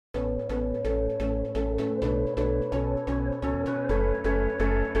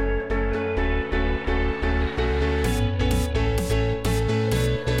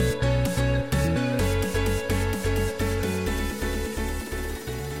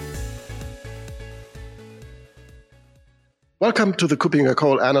Welcome to the Kuppinger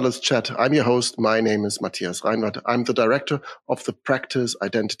Call Analyst Chat. I'm your host. My name is Matthias Reinwarth. I'm the director of the practice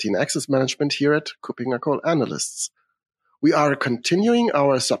Identity and Access Management here at Kuppinger Call Analysts. We are continuing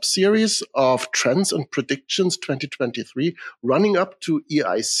our sub-series of Trends and Predictions 2023, running up to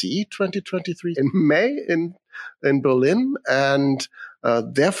EIC 2023 in May in Berlin. And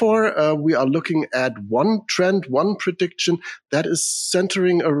therefore, we are looking at one trend, one prediction that is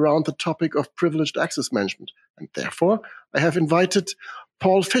centering around the topic of privileged access management. And therefore, I have invited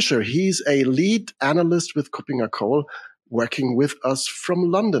Paul Fisher. He's a lead analyst with Kuppinger Call, working with us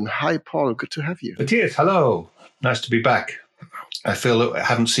from London. Hi, Paul. Good to have you. Matthias, hello. Nice to be back. I feel I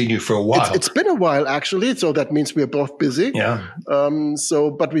haven't seen you for a while. It's been a while, actually. So that means we're both busy. Yeah.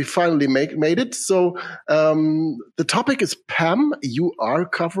 But we finally made it. So the topic is PAM. You are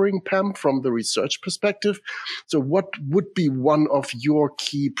covering PAM from the research perspective. So what would be one of your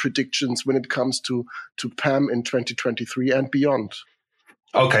key predictions when it comes to PAM in 2023 and beyond?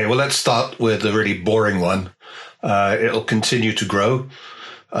 Okay, well, let's start with the really boring one. It'll continue to grow.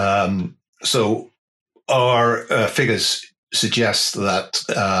 So our figures suggest that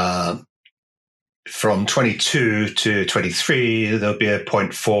from 22 to 23, there'll be a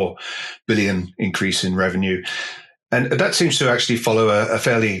 0.4 billion increase in revenue. And that seems to actually follow a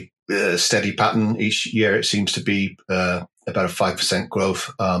fairly steady pattern. Each year it seems to be about a 5% growth.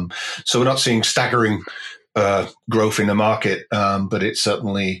 So we're not seeing staggering growth in the market, but it's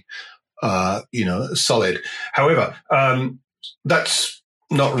certainly, solid. However, that's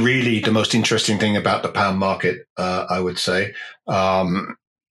not really the most interesting thing about the PAM market, I would say. One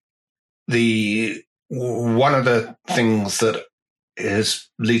of the things that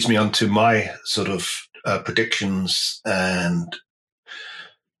leads me on to my sort of predictions and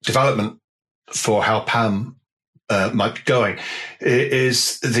development for how PAM might be going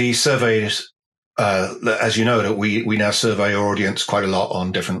is the surveys. As you know, that we now survey our audience quite a lot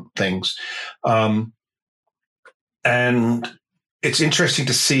on different things, and it's interesting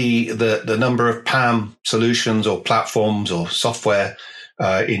to see the number of PAM solutions or platforms or software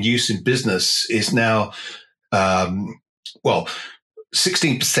in use in business is now,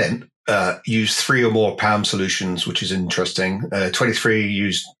 16% use 3 or more PAM solutions, which is interesting. 23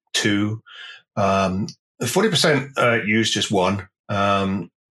 use 2, 40% use just 1.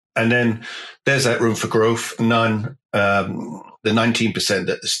 And then there's that room for growth. The 19%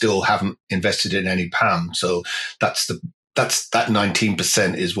 that still haven't invested in any PAM. So that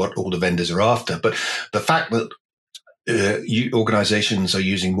 19% is what all the vendors are after. But the fact that organizations are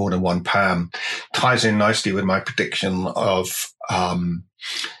using more than one PAM ties in nicely with my prediction of the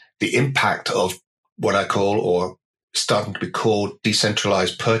impact of what I call, or starting to be called,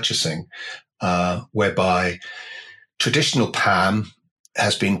 decentralized purchasing, whereby traditional PAM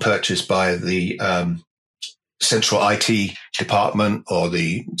has been purchased by the central IT department or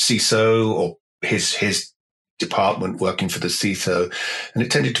the CISO or his department working for the CISO, and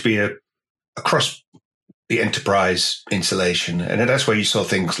it tended to be across the enterprise installation, and that's where you saw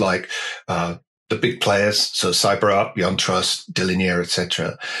things like the big players, so CyberArk, Beyond Trust, Delinea,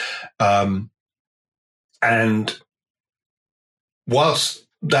 etc. And whilst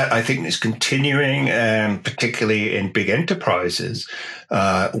that I think is continuing, and particularly in big enterprises,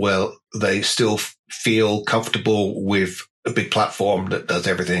 they still feel comfortable with a big platform that does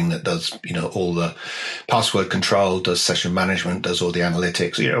everything, that does, all the password control, does session management, does all the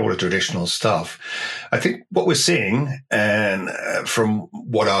analytics, all the traditional stuff. I think what we're seeing, and from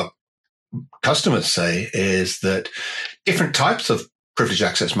what our customers say, is that different types of privileged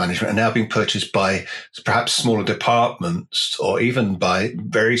access management are now being purchased by perhaps smaller departments or even by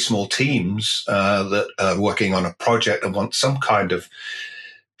very small teams that are working on a project and want some kind of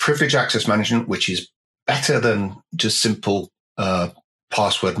privileged access management, which is better than just simple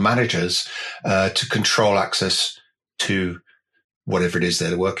password managers to control access to whatever it is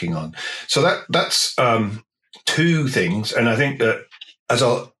they're working on. So that's two things. And I think that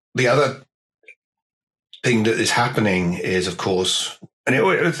the other thing that is happening is, of course, and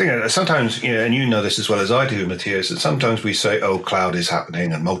the thing sometimes, and you know this as well as I do, Matthias, that sometimes we say, "Oh, cloud is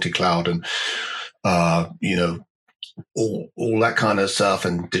happening," and multi-cloud, and all that kind of stuff,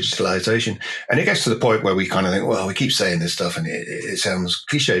 and digitalization. And it gets to the point where we kind of think, well, we keep saying this stuff and it sounds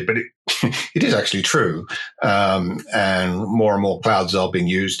cliche, but it is actually true. And more clouds are being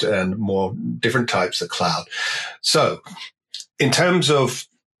used, and more different types of cloud. So in terms of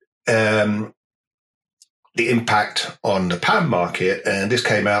the impact on the PAM market, and this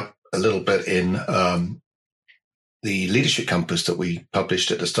came out a little bit in the leadership compass that we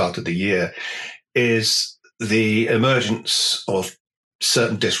published at the start of the year, is the emergence of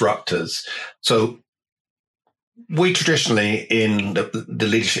certain disruptors. So We traditionally in the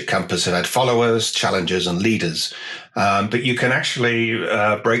leadership campus have had followers, challengers, and leaders. But you can actually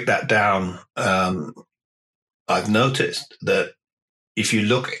break that down. I've noticed that if you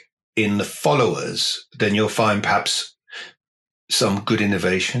look in the followers, then you'll find perhaps some good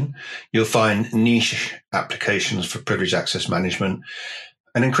innovation. You'll find niche applications for privileged access management.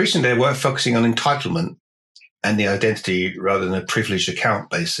 And increasingly, we're focusing on entitlement and the identity rather than a privileged account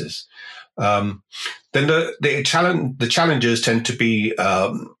basis. Then the challenges tend to be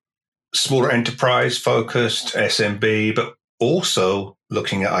smaller enterprise focused, SMB, but also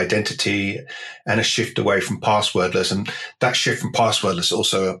looking at identity and a shift away from passwordless. And that shift from passwordless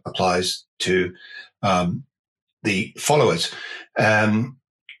also applies to the followers. And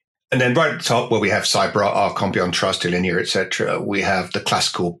then right at the top where we have CyberArk, Archon, Beyond Trust, Linear, etc., we have the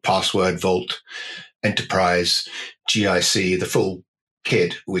classical password vault, enterprise, GIC, the full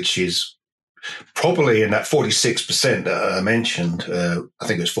kit, which is probably in that 46% that I mentioned. I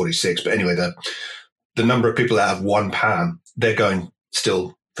think it was 46, but anyway, the number of people that have one PAM, they're going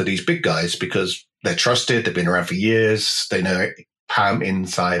still for these big guys because they're trusted, they've been around for years, they know PAM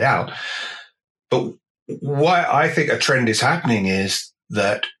inside out. But why I think a trend is happening is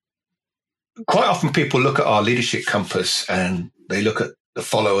that quite often people look at our leadership compass and they look at the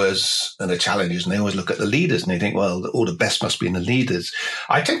followers and the challengers, and they always look at the leaders and they think, well, all the best must be in the leaders.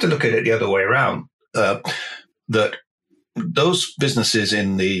 I tend to look at it the other way around, that those businesses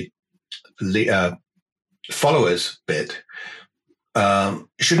in the followers bit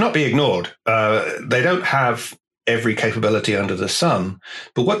should not be ignored. They don't have every capability under the sun,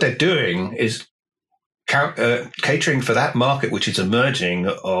 but what they're doing is catering for that market, which is emerging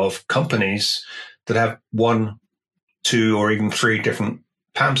of companies that have 1, 2, or even 3 different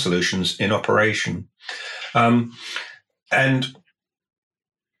PAM solutions in operation. And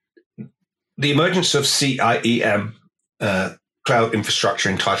the emergence of CIEM, Cloud Infrastructure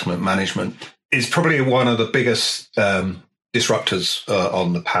Entitlement Management, is probably one of the biggest disruptors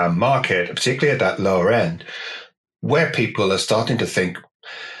on the PAM market, particularly at that lower end, where people are starting to think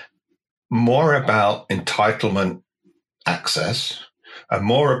more about entitlement access and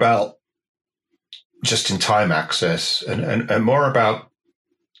more about just-in-time access and more about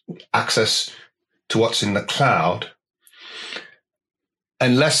access to what's in the cloud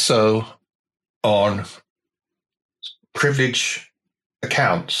and less so on privilege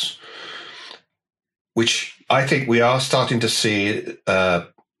accounts, which I think we are starting to see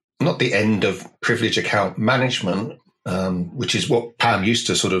not the end of privilege account management, which is what PAM used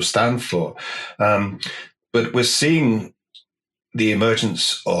to sort of stand for. But we're seeing the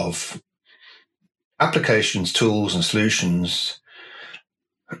emergence of applications, tools, and solutions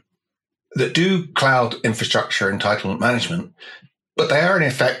that do cloud infrastructure entitlement management, but they are in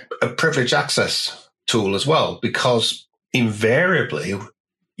effect a privileged access tool as well, because invariably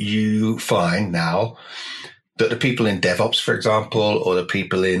you find now that the people in DevOps, for example, or the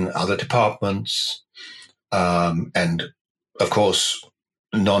people in other departments, and of course,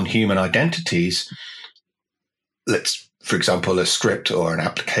 non-human identities, for example, a script or an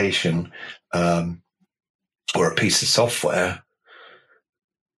application or a piece of software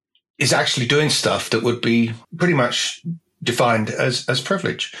is actually doing stuff that would be pretty much defined as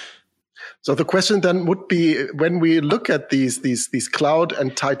privilege. So the question then would be, when we look at these cloud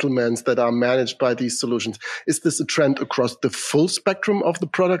entitlements that are managed by these solutions, is this a trend across the full spectrum of the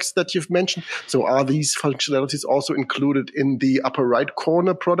products that you've mentioned? So are these functionalities also included in the upper right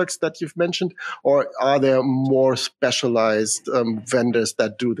corner products that you've mentioned? Or are there more specialized vendors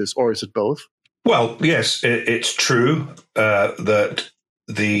that do this? Or is it both? Well, yes, it's true that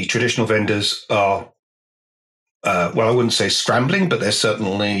the traditional vendors are well, I wouldn't say scrambling, but they're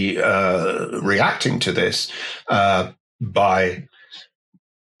certainly reacting to this by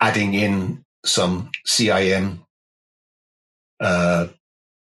adding in some CIM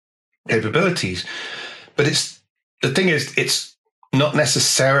capabilities. But the thing is, it's not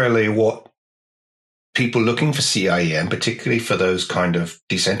necessarily what people looking for CIM, particularly for those kind of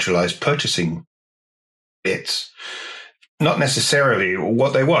decentralized purchasing bits, not necessarily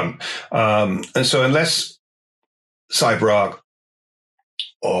what they want. And so unless CyberArk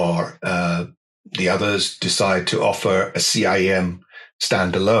or the others decide to offer a CIM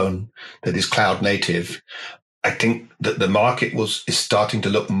standalone that is cloud native, I think that the market is starting to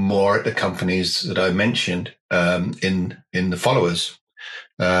look more at the companies that I mentioned in the followers,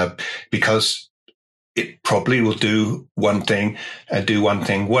 because it probably will do one thing and do one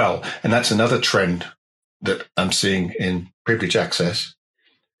thing well. And that's another trend that I'm seeing in privilege access,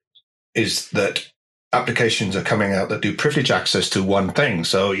 is that applications are coming out that do privilege access to one thing.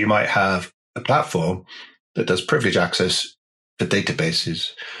 So you might have a platform that does privilege access for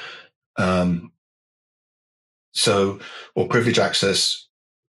databases. Or privilege access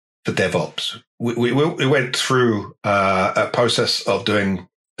for DevOps. We went through a process of doing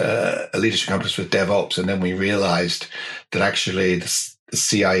a leadership conference with DevOps, and then we realized that actually the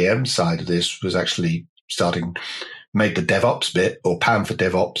CIM side of this was actually made the DevOps bit, or PAM for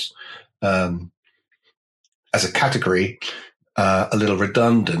DevOps, as a category, a little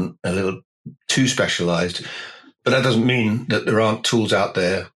redundant, a little too specialized. But that doesn't mean that there aren't tools out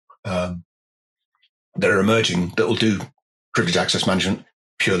there that are emerging that will do privilege access management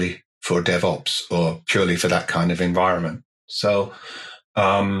purely for DevOps or purely for that kind of environment. So,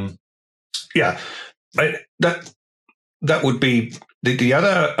 that would be the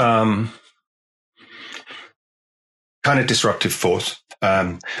other kind of disruptive force.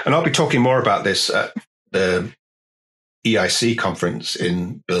 And I'll be talking more about this at the EIC conference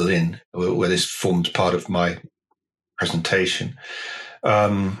in Berlin, where this forms part of my presentation.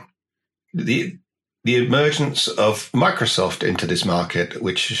 The emergence of Microsoft into this market,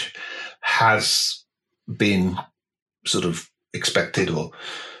 which has been sort of expected or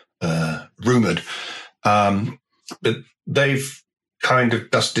rumored, but they've kind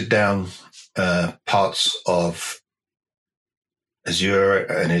of dusted down parts of Azure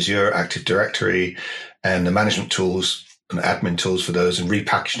and Azure Active Directory and the management tools and admin tools for those, and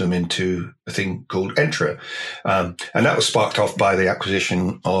repackaged them into a thing called Entra. And that was sparked off by the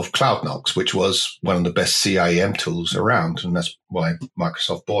acquisition of CloudKnox, which was one of the best CIEM tools around, and that's why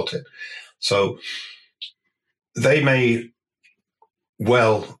Microsoft bought it. So they may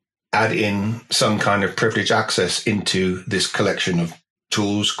well add in some kind of privilege access into this collection of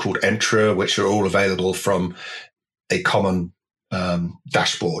tools called Entra, which are all available from a common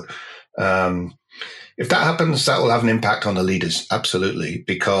dashboard. If that happens, that will have an impact on the leaders, absolutely,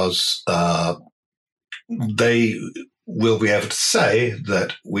 because they will be able to say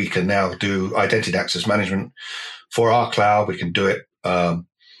that we can now do identity access management for our cloud. We can do it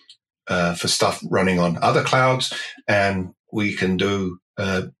for stuff running on other clouds, and we can do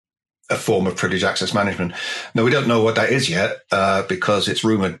a form of privilege access management. Now, we don't know what that is yet because it's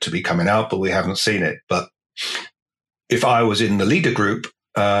rumored to be coming out, but we haven't seen it. But if I was in the leader group,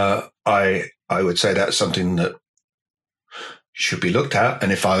 I would say that's something that should be looked at.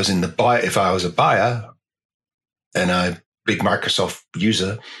 And if I was a buyer and a big Microsoft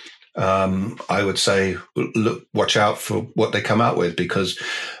user, I would say, look, watch out for what they come out with, because,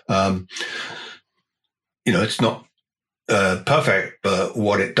 it's not perfect, but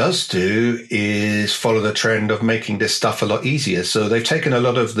what it does do is follow the trend of making this stuff a lot easier. So they've taken a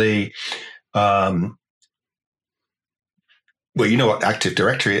lot of the, well, you know what Active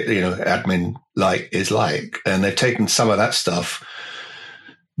Directory, admin is like, and they've taken some of that stuff,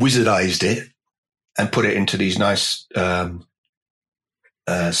 wizardized it, and put it into these nice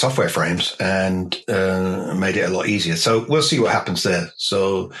software frames, and made it a lot easier. So we'll see what happens there.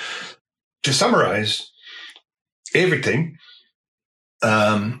 So to summarize everything,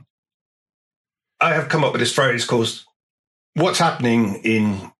 I have come up with this phrase called what's happening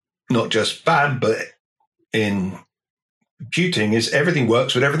in not just PAM, but in computing is everything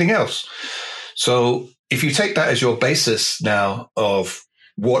works with everything else. So if you take that as your basis now of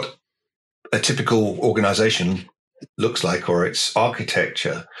what a typical organization looks like, or its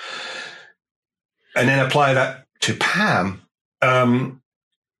architecture, and then apply that to PAM,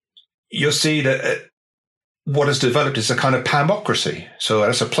 you'll see that what has developed is a kind of PAMocracy. So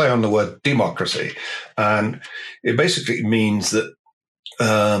that's a play on the word democracy. And it basically means that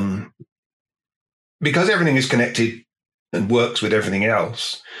because everything is connected and works with everything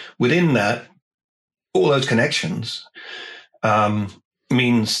else, within that, all those connections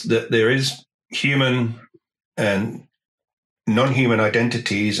means that there is human and non-human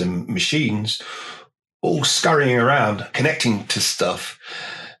identities and machines all scurrying around, connecting to stuff.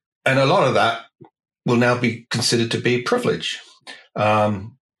 And a lot of that will now be considered to be privilege.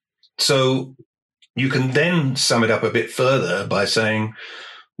 So you can then sum it up a bit further by saying,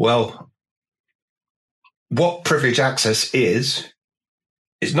 well, what privilege access is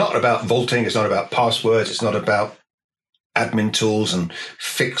not about vaulting, it's not about passwords, it's not about admin tools and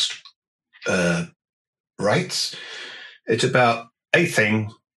fixed rights. It's about a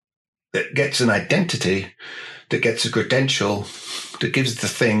thing that gets an identity, that gets a credential, that gives the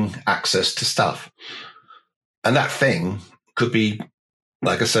thing access to stuff. And that thing could be,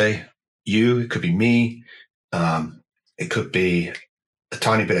 like I say, you, it could be me, it could be a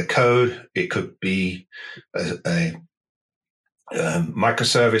tiny bit of code, it could be a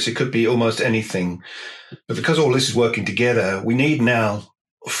microservice, it could be almost anything. But because all this is working together, we need now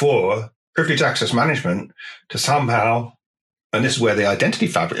for privileged access management to somehow, and this is where the identity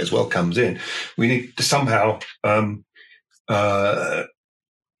fabric as well comes in, we need to somehow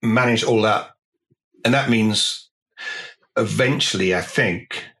manage all that. And that means eventually, I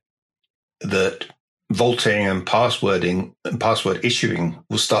think, that vaulting and password issuing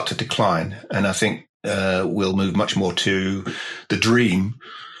will start to decline. And I think we'll move much more to the dream,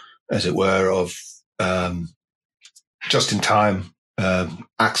 as it were, of just-in-time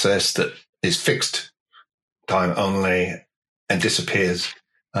access that is fixed time only and disappears.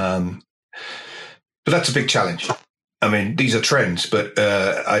 But that's a big challenge. I mean, these are trends, but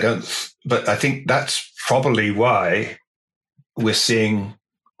I think that's probably why we're seeing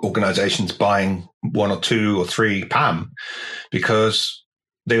organizations buying 1 or 2 or 3 PAM, because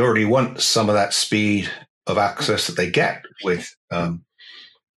they already want some of that speed of access that they get with,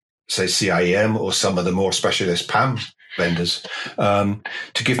 say, CIEM or some of the more specialist PAM vendors,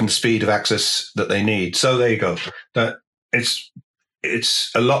 to give them the speed of access that they need. So there you go.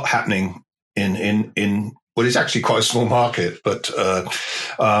 It's a lot happening in what is actually quite a small market. But the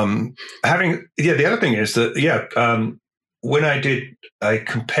other thing is that when I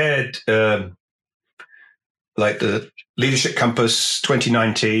compared like the Leadership Compass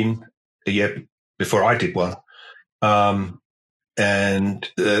 2019, the year before I did one, and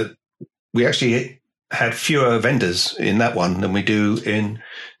we actually had fewer vendors in that one than we do in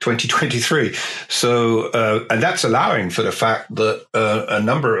 2023. So, and that's allowing for the fact that a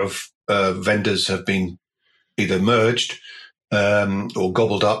number of vendors have been either merged or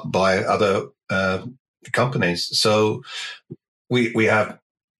gobbled up by other companies. So we have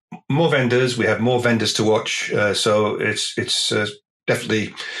more vendors. We have more vendors to watch. So it's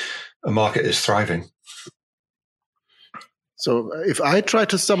definitely a market is thriving. So if I try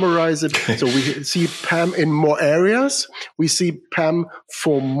to summarize it, so we see PAM in more areas. We see PAM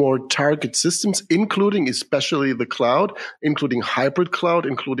for more target systems, including especially the cloud, including hybrid cloud,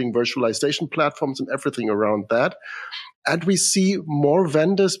 including virtualization platforms and everything around that. And we see more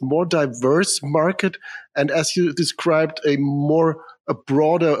vendors, more diverse market, and as you described, a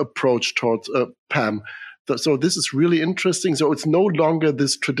broader approach towards PAM. So this is really interesting. So it's no longer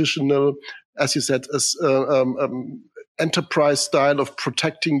this traditional, as you said, enterprise style of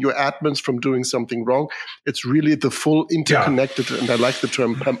protecting your admins from doing something wrong. It's really the full interconnected, and I like the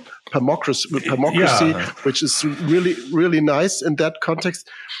term PAMocracy, which is really, really nice in that context.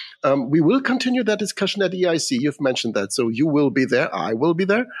 We will continue that discussion at EIC. You've mentioned that. So you will be there. I will be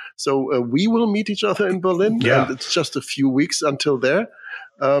there. So we will meet each other in Berlin. And it's just a few weeks until there.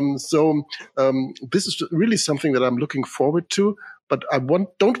 So this is really something that I'm looking forward to. But I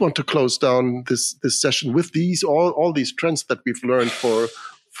don't want to close down this session with all these trends that we've learned for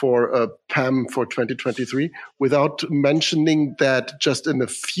PAM for 2023 without mentioning that just in a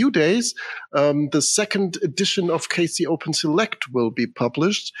few days, the second edition of KC Open Select will be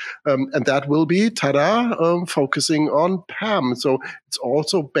published. And that will be, focusing on PAM. So it's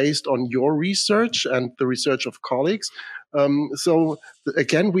also based on your research and the research of colleagues. So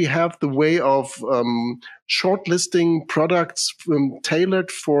again, we have the way of shortlisting products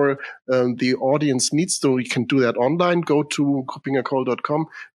tailored for the audience needs. So you can do that online. Go to kuppingercole.com,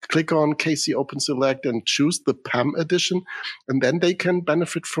 click on KC Open Select and choose the PAM edition. And then they can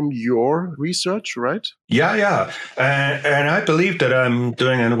benefit from your research, right? Yeah. And I believe that I'm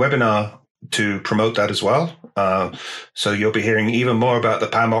doing a webinar to promote that as well. So you'll be hearing even more about the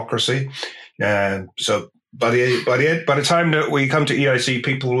PAMocracy. So by the time that we come to EIC,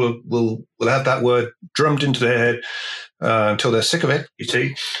 people will have that word drummed into their head until they're sick of it. You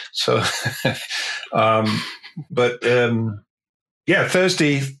see, so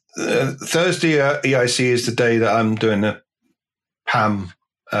Thursday EIC is the day that I'm doing the PAM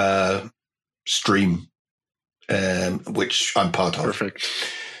stream, which I'm part of. Perfect.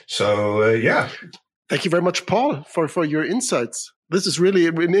 So Thank you very much, Paul, for your insights. This is really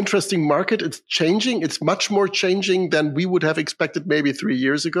an interesting market. It's changing. It's much more changing than we would have expected maybe 3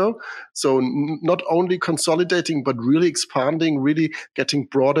 years ago. So not only consolidating, but really expanding, really getting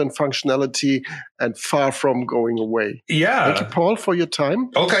broader in functionality and far from going away. Yeah. Thank you, Paul, for your time.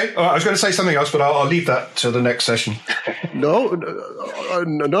 Okay. I was going to say something else, but I'll leave that to the next session. No.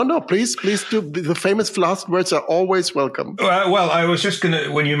 Please do. The famous last words are always welcome. Well, I was just going to,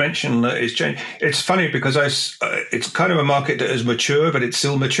 when you mentioned that it's changed, it's funny because it's kind of a market that is mature, but it's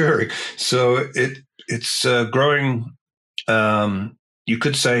still maturing. So it's growing. You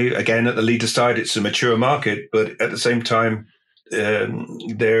could say, again, at the leader side, it's a mature market, but at the same time,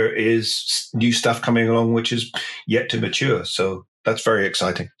 there is new stuff coming along which is yet to mature. So that's very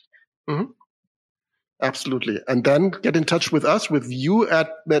exciting. Mm-hmm. Absolutely. And then get in touch with us, with you at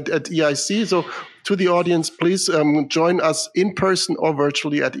EIC. So to the audience, please join us in person or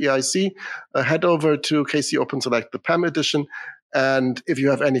virtually at EIC. Head over to KC Open Select, the PAM edition. And if you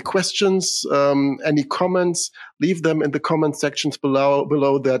have any questions, any comments, leave them in the comment sections below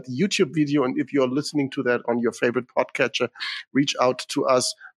that YouTube video. And if you're listening to that on your favorite podcatcher, reach out to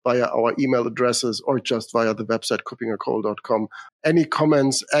us via our email addresses or just via the website coopingercole.com. Any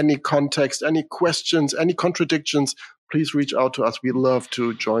comments, any context, any questions, any contradictions, please reach out to us. We'd love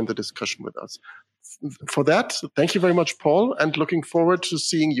to join the discussion with us. For that, thank you very much, Paul, and looking forward to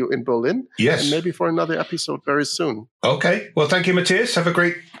seeing you in Berlin. Yes. And maybe for another episode very soon. Okay. Well, thank you, Matthias. Have a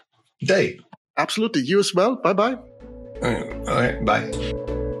great day. Absolutely. You as well. Bye-bye. All right. Bye.